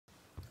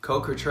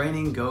Coker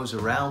training goes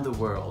around the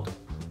world.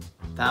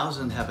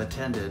 Thousands have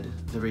attended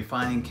the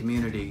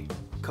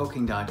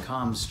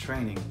RefiningCommunity.com's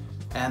training,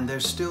 and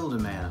there's still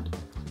demand.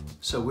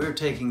 So we're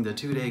taking the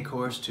 2-day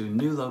course to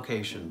new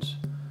locations.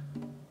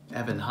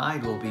 Evan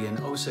Hyde will be in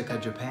Osaka,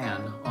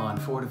 Japan on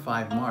 4 to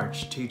 5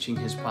 March teaching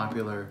his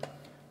popular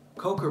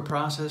Coker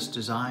Process,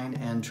 Design,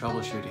 and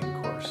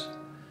Troubleshooting course.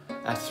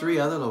 At 3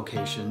 other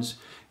locations,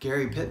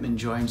 Gary Pittman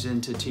joins in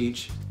to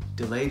teach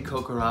Delayed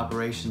Coker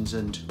Operations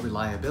and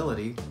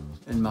Reliability,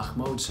 and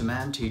Mahmoud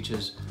Saman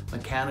teaches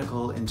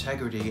Mechanical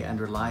Integrity and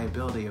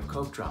Reliability of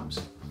Coke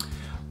Drums.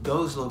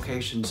 Those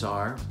locations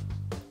are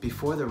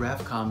before the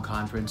REFCOM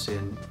conference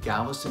in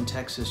Galveston,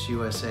 Texas,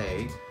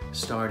 USA,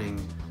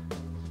 starting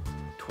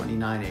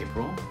 29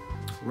 April,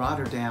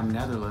 Rotterdam,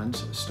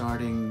 Netherlands,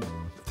 starting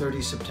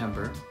 30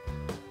 September,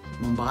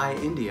 Mumbai,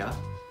 India,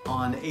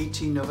 on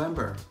 18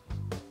 November.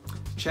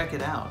 Check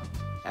it out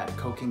at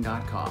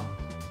coking.com.